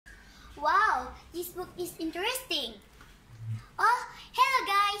this book is interesting. Oh, hello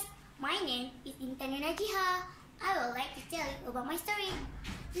guys! My name is Intan Nurnajiha. I would like to tell you about my story.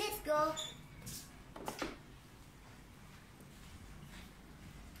 Let's go!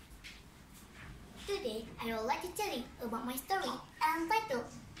 Today, I would like to tell you about my story entitled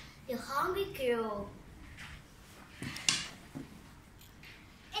The Hungry Crow.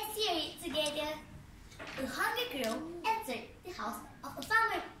 Let's hear it together. The hungry crow entered the house of a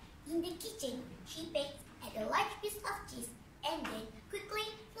farmer. In the kitchen, she pecked at a large piece of cheese and then quickly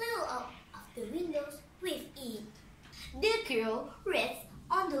flew out of the windows with it. The crow rests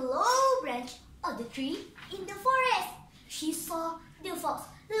on the low branch of the tree in the forest. She saw the fox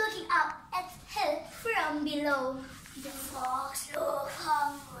looking up at her from below. The fox looked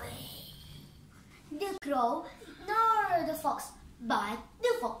hungry. The crow ignored the fox, but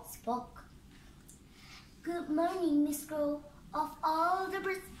the fox spoke. "Good morning, Miss Crow. Of all the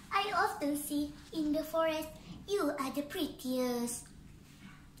birds I often see in the forest, you are the prettiest."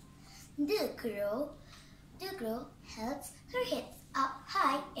 The crow held her head up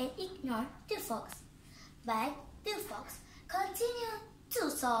high and ignored the fox. But the fox continued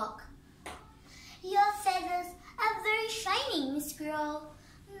to sulk. "Your feathers are very shiny, Miss Crow.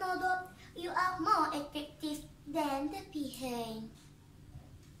 No doubt you are more attractive than the peahen."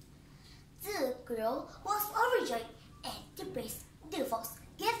 The crow was overjoyed at the praise the fox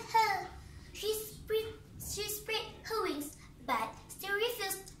gave her. She spread her wings, but still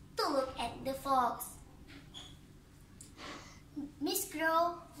refused to look at the fox. "Miss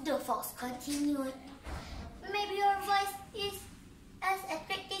Crow," the fox continued, "maybe your voice is as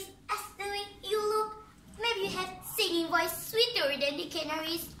attractive as the way you look. Maybe you have singing voice sweeter than the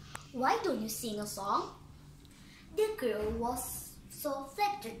canaries. Why don't you sing a song?" The crow was so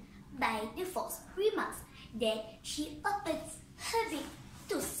flattered by the fox's remarks that she opened her beak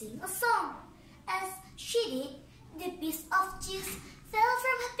to sing a song. As she did, the piece of cheese fell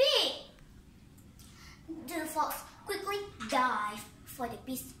from her beak. The fox quickly dived for the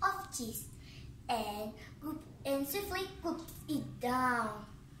piece of cheese and swiftly cooked it down.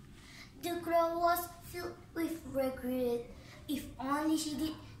 The crow was filled with regret. If only she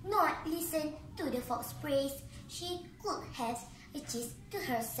did not listen to the fox's praise, she could have the cheese to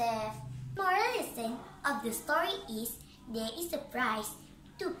herself. Moral lesson of the story is there is a price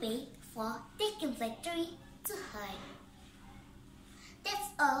to pay for taking flattery to her. That's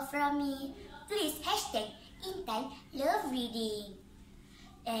all from me. Please hashtag Intan Love Reading.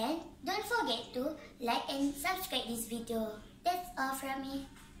 And don't forget to like and subscribe this video. That's all from me.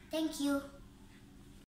 Thank you.